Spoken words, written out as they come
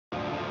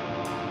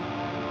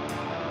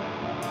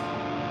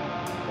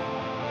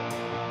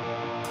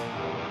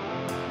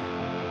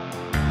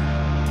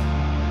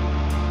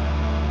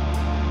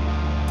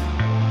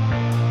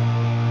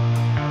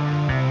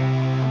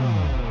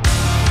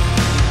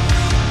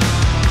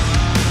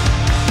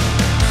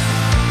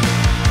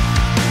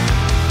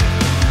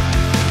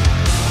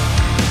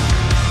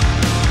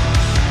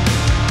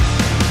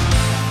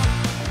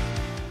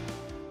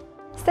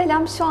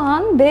Efendim şu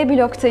an B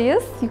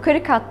bloktayız.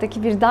 Yukarı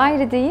kattaki bir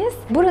dairedeyiz.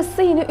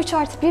 Burası yine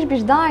 3+1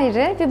 bir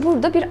daire ve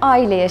burada bir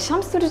aile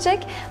yaşam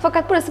sürecek.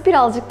 Fakat burası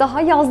birazcık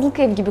daha yazlık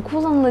ev gibi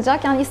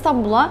kullanılacak. Yani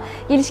İstanbul'a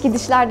geliş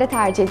gidişlerde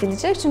tercih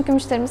edilecek. Çünkü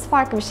müşterimiz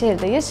farklı bir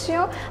şehirde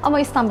yaşıyor. Ama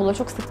İstanbul'a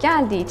çok sık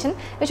geldiği için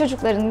ve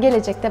çocukların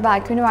gelecekte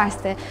belki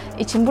üniversite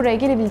için buraya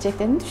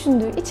gelebileceklerini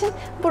düşündüğü için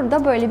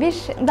burada böyle bir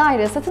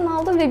daire satın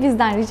aldı ve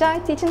bizden rica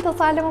ettiği için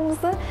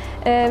tasarlamamızı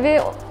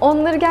ve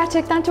onları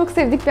gerçekten çok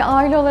sevdik bir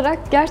aile olarak.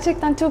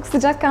 Gerçekten çok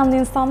sıcakkanlı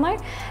insanlar.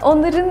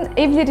 Onların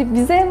evleri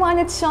bize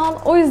emanet şu an.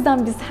 O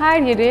yüzden biz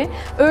her yeri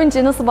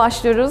önce nasıl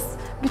başlıyoruz?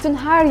 Bütün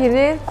her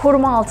yeri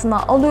koruma altına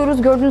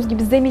alıyoruz. Gördüğünüz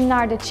gibi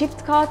zeminlerde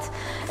çift kat.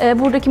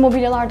 Buradaki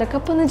mobilyalar da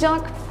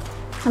kapanacak.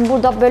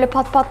 Burada böyle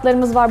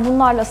patlarımız var.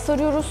 Bunlarla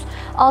sarıyoruz.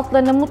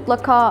 Altlarına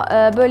mutlaka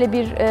böyle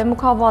bir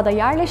mukavva da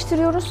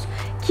yerleştiriyoruz.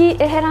 Ki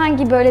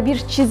herhangi böyle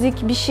bir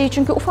çizik, bir şey,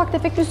 çünkü ufak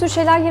tefek bir sürü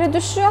şeyler yere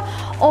düşüyor.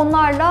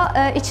 Onlarla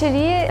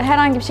içeriği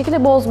herhangi bir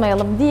şekilde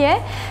bozmayalım diye.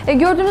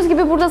 Gördüğünüz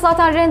gibi burada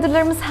zaten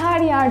renderlarımız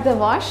her yerde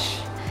var.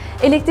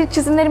 Elektrik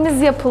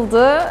çizimlerimiz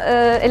yapıldı.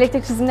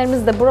 Elektrik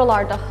çizimlerimiz de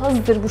buralarda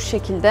hazır bu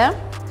şekilde.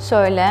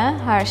 Şöyle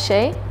her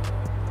şey.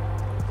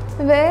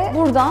 Ve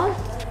buradan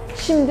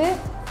şimdi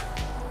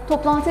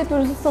toplantı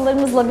yapıyoruz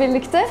ustalarımızla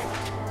birlikte.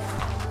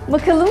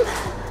 Bakalım,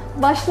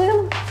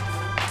 başlayalım.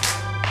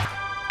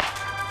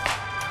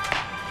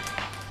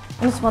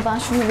 Unutmadan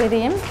şunu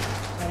vereyim.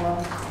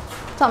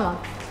 Tamam.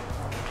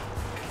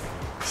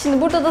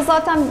 Şimdi burada da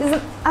zaten bizim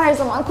her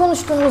zaman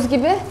konuştuğumuz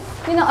gibi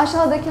yine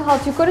aşağıdaki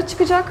hat yukarı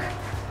çıkacak.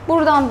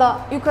 Buradan da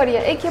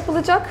yukarıya ek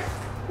yapılacak.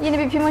 Yeni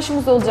bir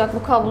pimaşımız olacak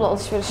bu kablo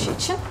alışverişi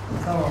için.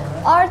 Tamam.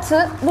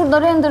 Artı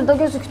burada renderda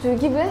gözüktüğü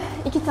gibi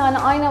 2 tane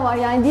ayna var.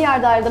 Yani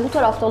diğer dairede bu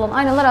tarafta olan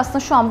aynalar aslında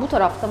şu an bu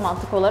tarafta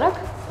mantık olarak.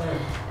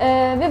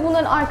 Evet. Ve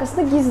bunların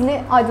arkasında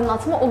gizli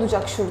aydınlatma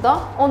olacak şurada.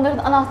 Onların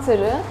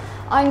anahtarı,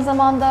 aynı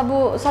zamanda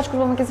bu saç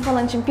kurutma makinesi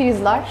falan için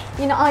prizler.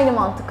 Yine aynı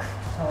mantık.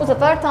 Tamam. Bu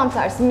sefer tam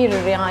tersi,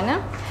 mirror yani.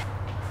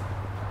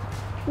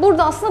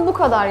 Burada aslında bu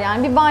kadar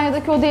yani. Bir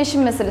banyodaki o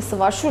değişim meselesi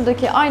var.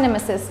 Şuradaki ayna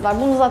meselesi var.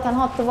 Bunun zaten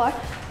hattı var.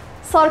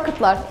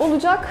 Sarkıtlar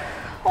olacak.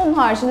 Onun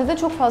haricinde de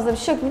çok fazla bir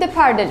şey yok. Bir de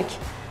perdelik.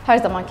 Her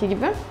zamanki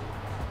gibi.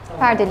 Tamam.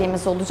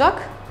 Perdeliğimiz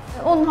olacak.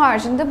 Onun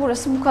haricinde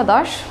burası bu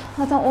kadar.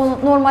 Zaten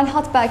o normal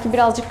hat belki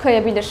birazcık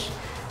kayabilir.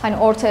 Hani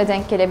ortaya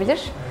denk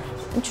gelebilir.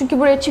 Evet. Çünkü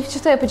buraya çift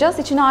çıta yapacağız.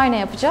 İçine ayna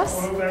yapacağız.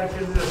 Onu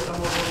merkezleyeceğiz. Tam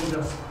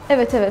olacağız.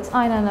 Evet evet.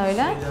 Aynen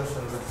öyle.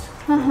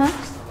 Hı hı.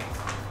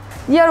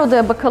 Diğer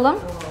odaya bakalım.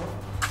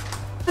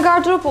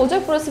 Gardırop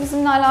olacak. Burası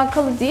bizimle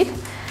alakalı değil.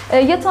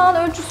 Yatağın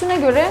ölçüsüne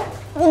göre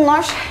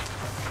bunlar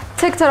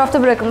tek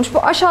tarafta bırakılmış. Bu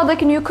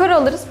aşağıdakini yukarı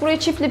alırız. Buraya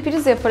çiftli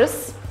priz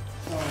yaparız.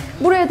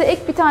 Buraya da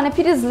ek bir tane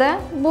prizle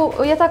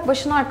bu yatak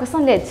başının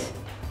arkasına led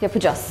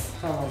yapacağız.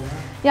 Tamam.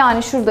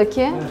 Yani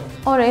şuradaki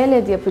oraya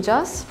led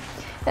yapacağız.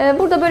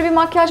 Burada böyle bir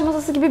makyaj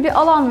masası gibi bir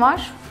alan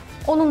var.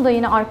 Onun da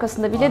yine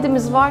arkasında bir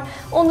ledimiz var.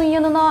 Onun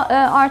yanına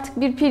artık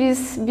bir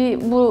priz,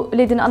 bu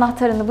ledin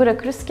anahtarını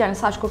bırakırız. Yani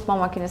saç kurutma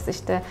makinesi,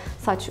 işte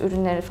saç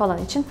ürünleri falan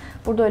için.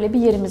 Burada öyle bir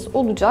yerimiz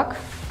olacak.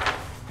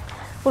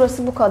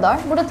 Burası bu kadar.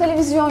 Burada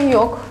televizyon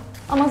yok.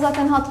 Ama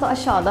zaten hatta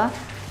aşağıda.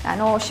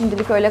 Yani o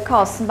şimdilik öyle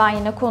kalsın. Ben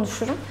yine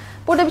konuşurum.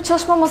 Burada bir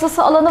çalışma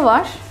masası alanı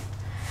var.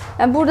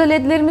 Yani burada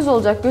ledlerimiz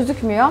olacak.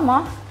 Gözükmüyor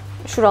ama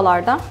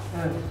şuralarda.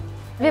 Evet.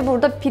 Ve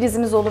burada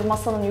prizimiz olur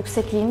masanın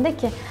yüksekliğinde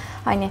ki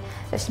hani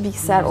işte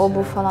bilgisayar, o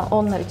bu falan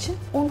onlar için.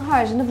 Onun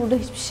haricinde burada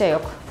hiçbir şey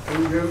yok.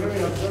 Gömme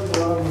mi yapacağız?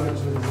 Duvar mı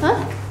açacağız?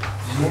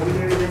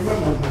 Mobilyayı gömme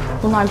mi?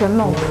 Bunlar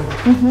gömme olur.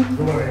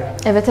 Duvara.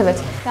 Evet evet.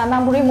 Yani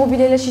ben burayı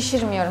mobilyayla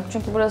şişirmiyorum.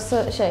 Çünkü burası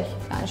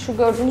yani şu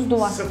gördüğünüz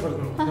duvar. Sıfır.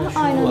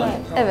 Aynen öyle.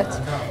 Evet.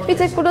 Bir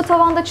tek burada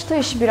tavanda çıta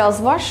işi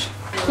biraz var.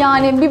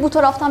 Yani bir bu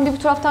taraftan bir bu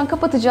taraftan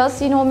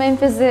kapatacağız. Yine o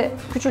menfezi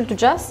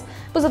küçülteceğiz.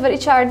 Bu sefer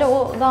içeride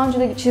o daha önce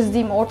de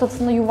çizdiğim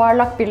ortasında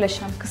yuvarlak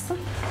birleşen kısım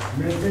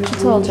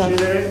çıta olacak.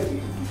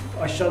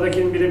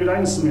 Aşağıdakinin birebir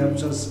aynısını mı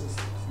yapacağız?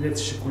 LED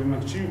ışık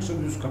koymak için, yoksa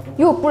düz kapatılacak?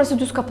 Yok, burası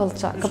düz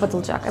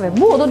kapatılacak. Evet,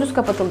 bu oda düz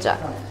kapatılacak.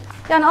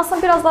 Yani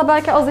aslında biraz daha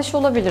belki az iş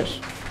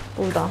olabilir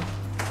burada.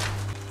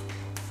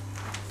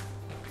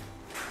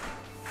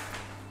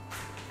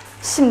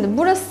 Şimdi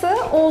burası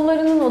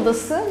oğullarının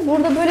odası.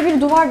 Burada böyle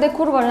bir duvar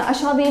dekoru var. Yani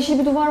aşağıda yeşil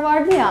bir duvar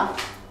vardı ya.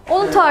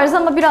 Onun tarzı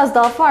ama biraz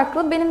daha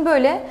farklı. Benim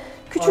böyle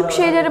küçük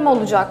şeylerim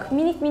olacak.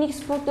 Minik minik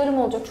spotlarım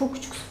olacak. Çok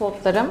küçük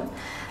spotlarım.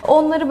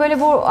 Onları böyle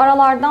bu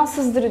aralardan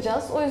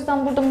sızdıracağız. O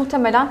yüzden burada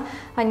muhtemelen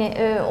hani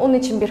onun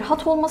için bir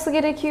hat olması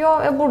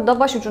gerekiyor. Ve burada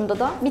başucunda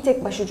da bir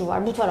tek başucu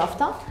var bu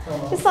tarafta. Tamam.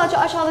 Biz sadece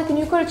aşağıdakini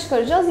yukarı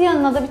çıkaracağız.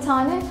 Yanına da bir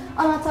tane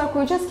anahtar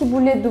koyacağız ki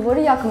bu led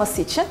duvarı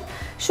yakması için.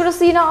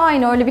 Şurası yine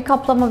aynı. Öyle bir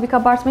kaplama, bir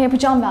kabartma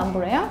yapacağım ben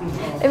buraya.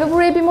 Ve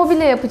buraya bir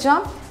mobilya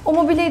yapacağım. O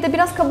mobilyayı da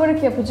biraz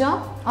kabarık yapacağım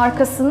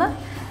arkasını.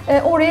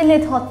 Oraya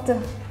led hattı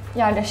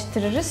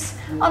yerleştiririz.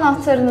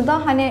 Anahtarını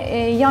da hani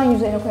yan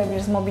yüzeyine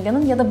koyabiliriz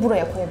mobilyanın ya da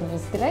buraya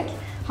koyabiliriz direkt.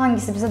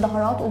 Hangisi bize daha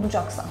rahat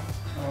olacaksa.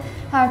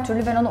 Her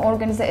türlü ben onu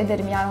organize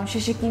ederim. Yani onun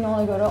şişikliğini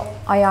ona göre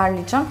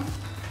ayarlayacağım.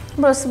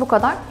 Burası bu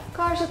kadar.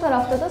 Karşı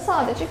tarafta da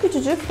sadece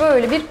küçücük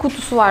böyle bir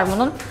kutusu var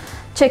bunun.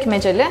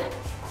 Çekmeceli.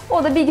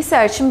 O da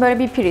bilgisayar için böyle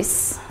bir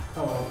priz.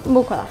 Tamam.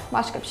 Bu kadar.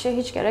 Başka bir şey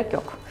hiç gerek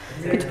yok.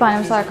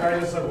 Kütüphanemiz arka.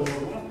 Kaynasak olur mu?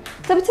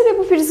 Tabii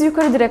bu prizi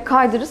yukarı direkt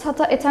kaydırırız.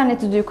 Hatta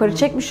Ethernet'i de yukarı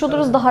çekmiş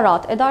oluruz. Daha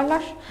rahat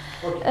ederler.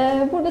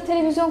 Burada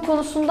televizyon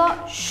konusunda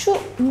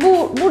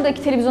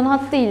buradaki televizyon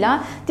hattıyla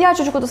diğer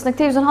çocuk odasındaki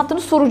televizyon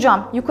hattını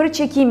soracağım. Yukarı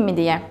çekeyim mi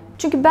diye.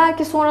 Çünkü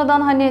belki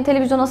sonradan hani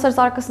televizyon asarız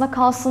arkasında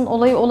kalsın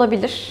olayı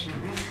olabilir.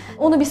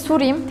 Onu bir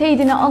sorayım,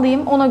 teyidini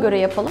alayım, ona göre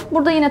yapalım.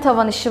 Burada yine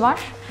tavan işi var.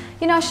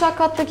 Yine aşağı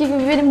kattaki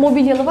gibi benim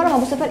mobilyalı var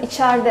ama bu sefer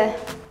içeride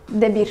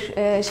de bir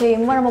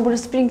şeyim var ama burada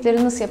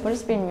springleri nasıl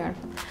yaparız bilmiyorum.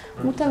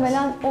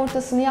 Muhtemelen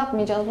ortasını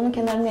yapmayacağız, bunun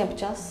kenarını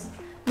yapacağız.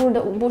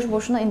 Burada boş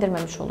boşuna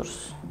indirmemiş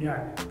oluruz. Yani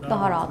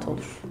daha rahat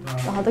olur.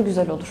 Daha da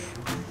güzel olur.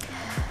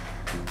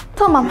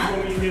 Tamam.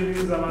 Bunu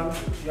indirdiğiniz zaman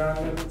yani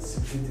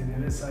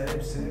sprintini vesaire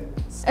hepsi...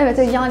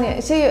 Evet yani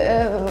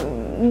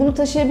bunu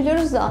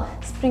taşıyabiliyoruz da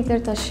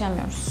springleri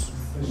taşıyamıyoruz.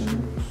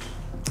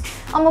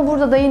 Ama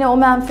burada da yine o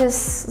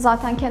menfez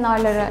zaten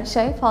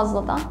kenarları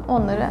fazladan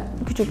onları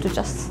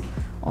küçülteceğiz.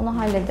 Onu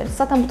hallederiz.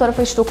 Zaten bu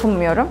tarafa hiç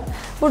dokunmuyorum.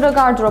 Burada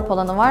gardırop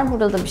alanı var.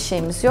 Burada da bir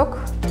şeyimiz yok.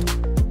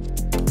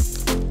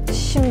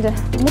 Şimdi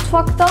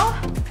mutfakta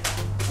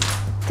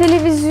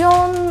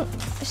televizyon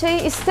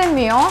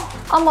istemiyor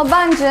ama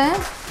bence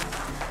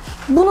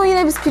bunu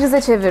yine biz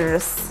prize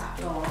çeviririz.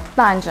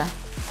 Bence.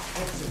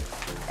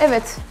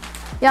 Evet.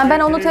 Yani ben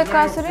onu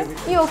tekrar söyleyeyim.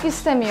 Yok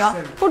istemiyor.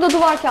 Burada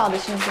duvar kağıdı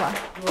işimiz var.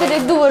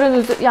 Direkt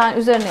duvarın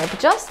üzerine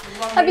yapacağız.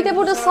 Bir de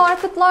burada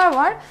sarkıtlar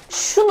var.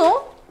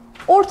 Şunu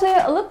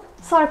ortaya alıp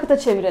sarkıta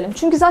çevirelim.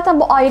 Çünkü zaten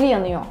bu ayrı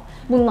yanıyor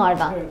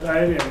bunlardan. Evet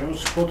ayrı yanıyor.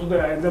 Spotu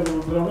da elde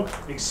bulunduralım.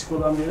 Eksik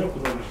olan bir yere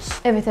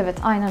kullanırız. Evet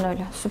aynen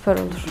öyle. Süper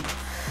olur.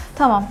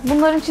 Tamam.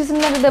 Bunların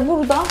çizimleri de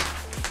burada.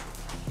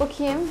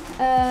 Bakayım.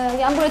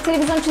 Yani buraya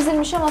televizyon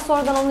çizilmiş ama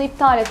sonradan onu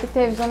iptal ettik.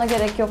 Televizyona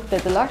gerek yok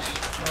dediler.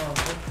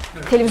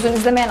 Evet. Televizyon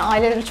izlemeyen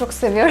aileleri çok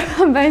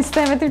seviyorum. Ben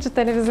istemediğim için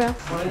televizyon.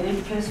 Buraya el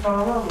priz falan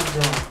var mı?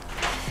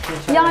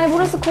 Yani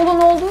burası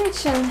kolon olduğu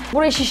için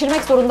burayı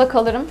şişirmek zorunda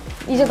kalırım.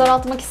 İyice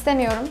daraltmak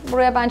istemiyorum.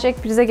 Buraya bence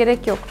ek prize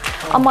gerek yok.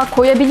 Ama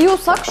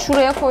koyabiliyorsak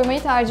şuraya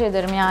koymayı tercih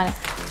ederim yani.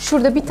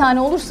 Şurada bir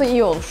tane olursa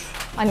iyi olur.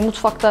 Hani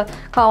mutfakta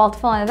kahvaltı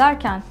falan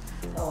ederken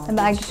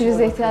belki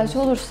prize ihtiyaç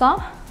olursa.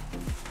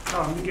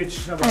 Tamam bir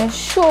geçişine bak. Hani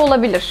şu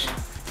olabilir.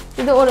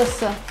 Bir de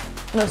orası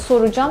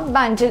soracağım.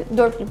 Bence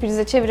dörtlü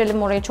prize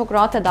çevirelim orayı çok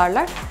rahat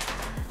ederler.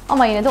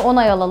 Ama yine de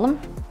onay alalım.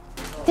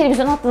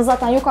 Televizyon hattını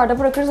zaten yukarıda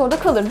bırakırız orada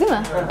kalır değil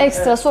mi?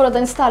 Ekstra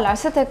sonradan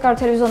isterlerse tekrar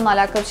televizyonla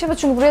alakalı bir şey.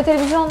 Çünkü buraya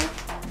televizyon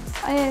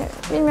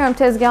bilmiyorum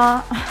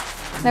tezgahı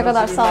ne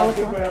kadar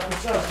sağlıklı.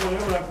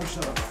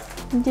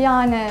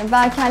 Yani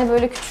belki hani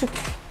böyle küçük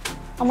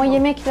ama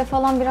yemekle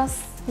falan biraz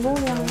zor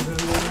yani.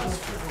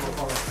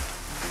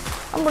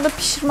 Ama burada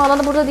pişirme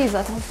alanı burada değil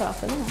zaten bu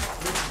tarafta değil mi?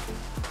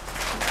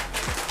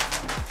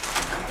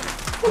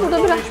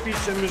 Burada biraz hiçbir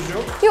işlemimiz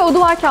yok. Yok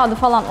duvar kağıdı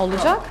falan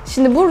olacak.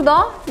 Şimdi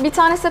burada bir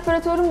tane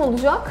separatörüm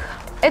olacak.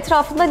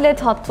 Etrafında led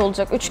hattı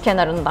olacak üç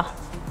kenarında.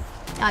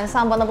 Yani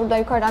sen bana burada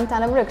yukarıdan bir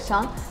tane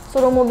bırakacaksın.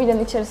 Sonra o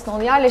mobilyanın içerisine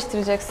onu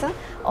yerleştireceksin.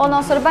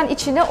 Ondan sonra ben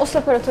içine o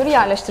separatörü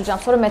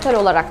yerleştireceğim. Sonra metal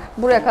olarak.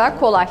 Buraya kadar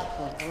kolay.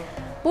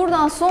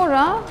 Buradan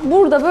sonra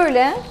burada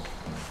böyle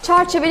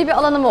çerçeveli bir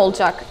alanım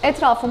olacak.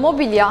 Etrafı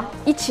mobilya,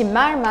 içi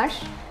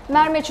mermer.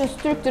 Mermer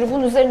strüktürü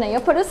bunun üzerine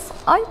yaparız.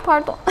 Ay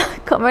pardon,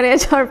 kameraya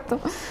çarptım.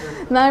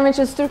 Mermer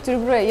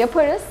strüktürü buraya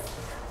yaparız.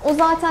 O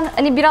zaten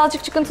hani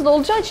birazcık çıkıntılı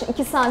olacağı için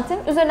 2 santim.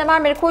 Üzerine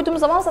mermeri koyduğumuz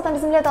zaman zaten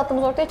bizim led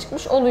hattımız ortaya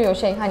çıkmış oluyor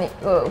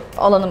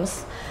alanımız.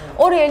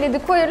 Oraya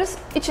ledi koyarız.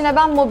 İçine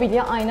ben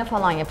mobilya, ayna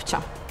falan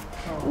yapacağım.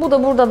 Bu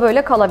da burada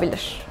böyle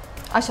kalabilir.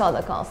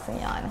 Aşağıda kalsın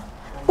yani.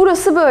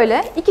 Burası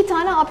böyle. 2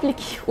 tane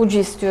aplik ucu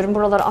istiyorum.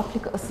 Buralara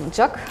aplik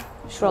asılacak.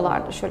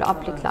 Şuralarda şöyle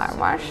aplikler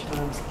var.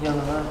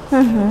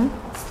 Yanına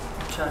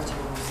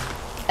çerçevemiz.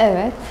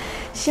 Evet.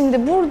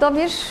 Şimdi burada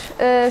bir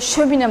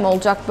şöminem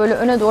olacak. Böyle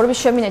öne doğru bir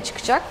şömine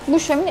çıkacak. Bu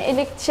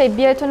şömine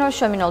biyetonör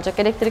şömine olacak.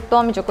 Elektrikli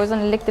olmayacak. O yüzden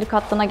elektrik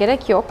hattına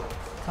gerek yok.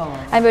 Tamam.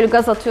 Hani böyle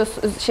gaz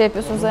atıyorsun,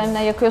 yapıyorsun,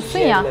 üzerine yakıyorsun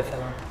ya.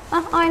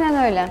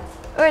 Aynen öyle.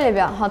 Öyle bir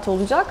hat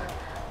olacak.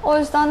 O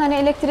yüzden hani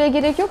elektriğe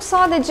gerek yok.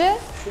 Sadece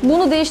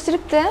bunu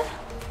değiştirip de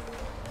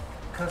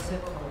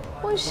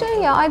bu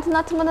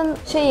aydınlatmanın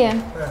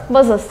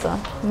bazası.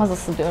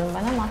 Mazası diyorum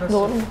ben ama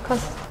doğru mu?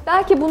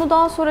 Belki bunu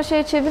daha sonra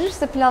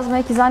çevirirse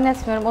plazmaya ki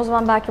zannetmiyorum. O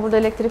zaman belki burada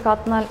elektrik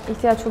hattına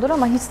ihtiyaç olur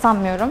ama hiç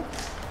sanmıyorum.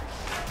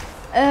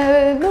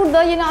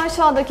 Burada yine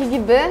aşağıdaki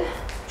gibi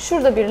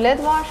şurada bir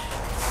led var.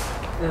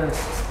 Evet.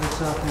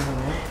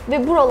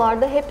 Ve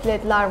buralarda hep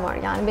ledler var.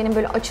 Yani benim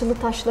böyle açılı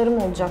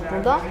taşlarım olacak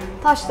burada.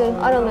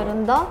 Taşların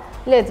aralarında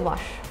led var.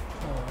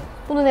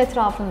 Bunun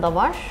etrafında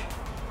var.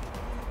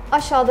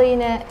 Aşağıda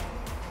yine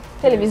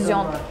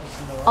televizyon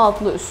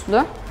altlı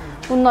üstlü.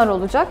 Bunlar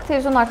olacak.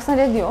 Televizyon arkasında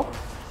led yok.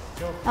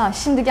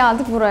 Şimdi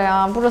geldik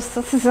buraya.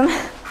 Burası sizin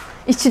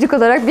işçilik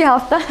olarak bir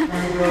hafta.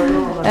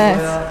 Evet.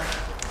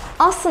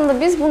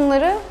 Aslında biz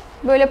bunları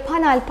böyle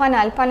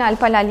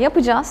panel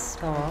yapacağız.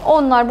 Tamam.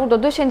 Onlar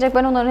burada döşenecek.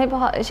 Ben onların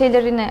hep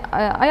şeylerini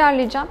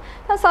ayarlayacağım.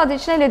 Sen sadece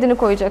içine ledini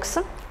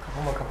koyacaksın.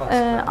 Kafama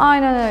kapatsın.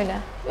 Aynen öyle.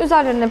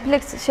 Üzerlerine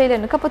pleks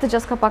şeylerini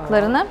kapatacağız,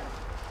 kapaklarını.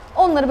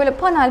 Onları böyle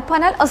panel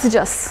panel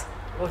asacağız.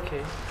 Okey,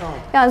 tamam.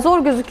 Yani zor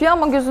gözüküyor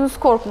ama gözünüz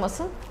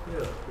korkmasın.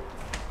 Yok.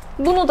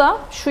 Bunu da,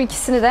 şu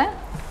ikisini de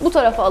bu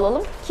tarafa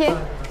alalım ki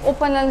o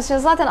panelin içinde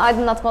zaten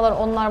aydınlatmalar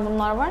onlar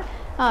bunlar var.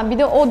 Ha, bir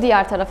de o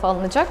diğer tarafa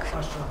alınacak.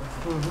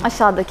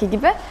 Aşağıdaki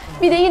gibi.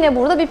 Bir de yine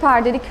burada bir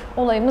perdelik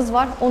olayımız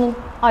var. Onun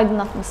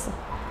aydınlatması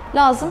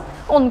lazım.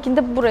 Onunkini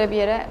de buraya bir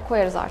yere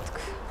koyarız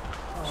artık.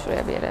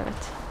 Şuraya bir yere,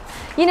 evet.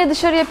 Yine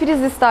dışarıya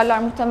priz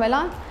isterler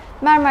muhtemelen.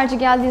 Mermerci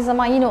geldiği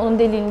zaman yine onun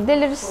deliğini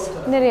deliriz.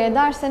 Nereye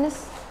derseniz.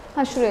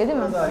 Ha, şuraya değil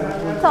mi?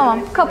 Tamam,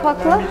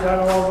 kapaklı. Ben bir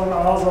tane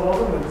ağız alalım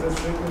da bize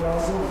sürekli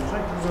lazım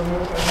olacak. Biz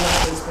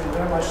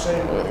onu hem aşağıya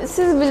indiririz.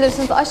 Siz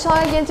bilirsiniz.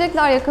 Aşağıya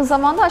gelecekler yakın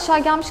zamanda. Aşağı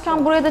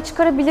gelmişken buraya da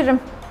çıkarabilirim.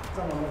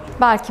 Tamam, okey.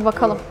 Belki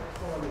bakalım.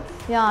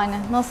 Yani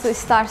nasıl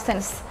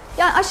isterseniz.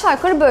 Yani aşağı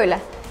yukarı böyle.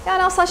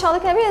 Yani aslında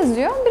aşağıdakine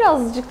benziyor.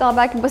 Birazcık daha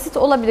belki basit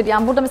olabilir.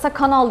 Yani burada mesela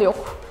kanal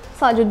yok.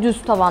 Sadece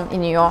düz tavan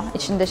iniyor.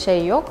 İçinde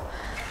şey yok.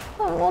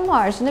 Onun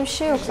haricinde bir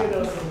şey yok.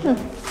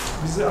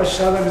 Bizi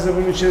aşağıda bize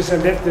bunun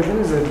içerisine led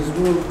dediniz ya, biz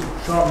bunu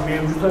şu an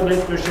mevcuda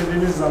led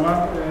döşediğimiz zaman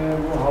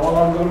bu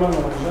havalandırma ne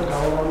olacak?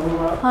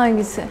 Havalandırma...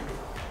 Hangisi?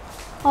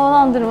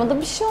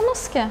 Havalandırmada bir şey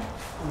olmaz ki.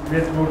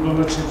 Led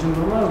vurduğunda çirkin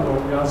durmaz mı?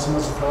 O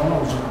yansıması falan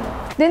olacak.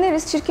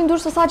 Deneriz. Çirkin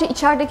durursa sadece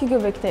içerideki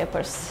göbekte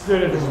yaparız. Siz de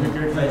öyle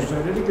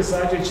dedik ki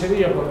sadece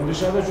içeri yapalım.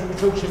 Dışarıda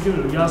çünkü çok çirkin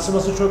durur.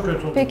 Yansıması çok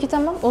kötü olur. Peki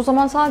tamam. O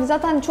zaman sadece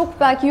zaten çok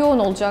belki yoğun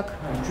olacak.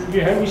 Yani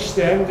çünkü hem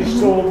içte hem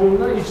dışta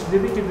olduğunda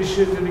dedik ki dışı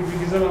dedik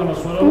bir Gizem Hanım'a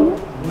soralım.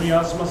 Bunun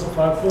yansıması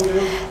farklı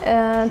oluyor.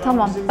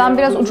 Tamam. Ben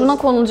biraz ucuna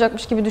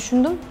konulacakmış gibi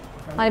düşündüm.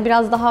 Hani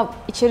biraz daha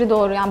içeri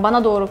doğru, yani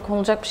bana doğru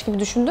konulacakmış gibi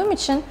düşündüğüm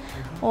için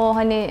o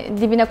hani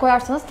dibine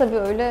koyarsanız tabii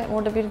öyle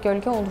orada bir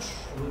gölge olur.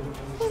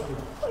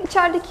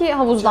 İçerideki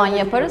havuzdan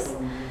yaparız.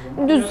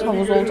 Düz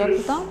havuz olacak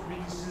bu da.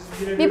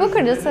 Bir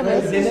bakarız,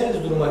 evet.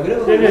 Deneriz duruma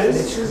göre.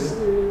 Deneriz. Siz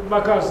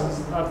bakarsınız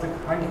artık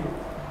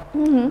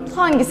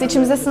Hangisi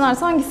içimize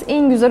sınarsa, hangisi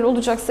en güzel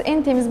olacaksa,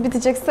 en temiz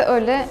bitecekse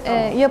öyle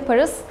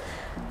yaparız.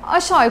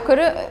 Aşağı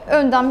yukarı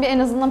önden bir en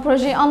azından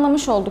projeyi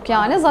anlamış olduk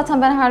yani.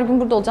 Zaten ben her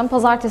gün burada olacağım.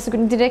 Pazartesi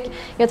günü direkt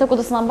yatak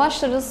odasından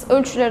başlarız.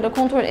 Ölçüleri de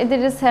kontrol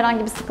ederiz.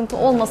 Herhangi bir sıkıntı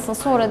olmasın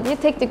sonra diye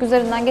tek tek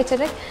üzerinden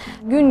geçerek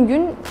gün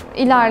gün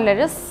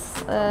ilerleriz.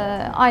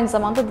 Aynı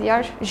zamanda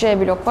diğer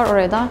J blok var.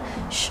 Oraya da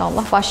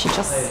inşallah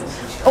başlayacağız.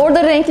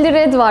 Orada renkli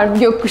red var,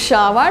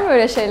 gökkuşağı var.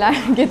 Böyle şeyler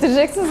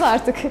getireceksiniz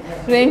artık.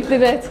 Renkli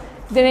red.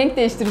 Bir de renk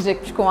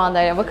değiştirecekmiş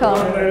kumandayla. Bakalım.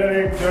 4-5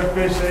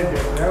 şey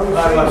diyor.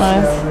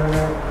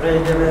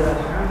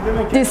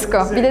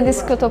 Disco. Bir de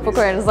disco topu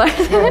koyarız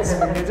artık.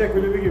 Gece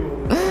kulübü gibi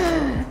oluyor.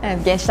 Evet,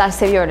 gençler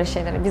seviyor öyle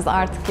şeyleri. Biz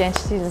artık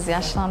genç değiliz,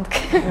 yaşlandık.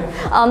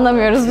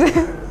 Anlamıyoruz.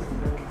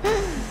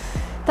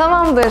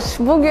 Tamamdır.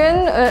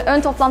 Bugün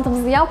ön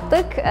toplantımızı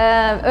yaptık.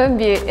 Ön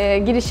bir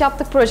giriş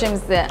yaptık,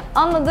 projemizi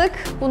anladık.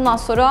 Bundan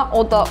sonra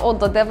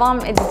o da devam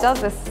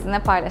edeceğiz ve sizinle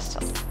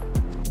paylaşacağız.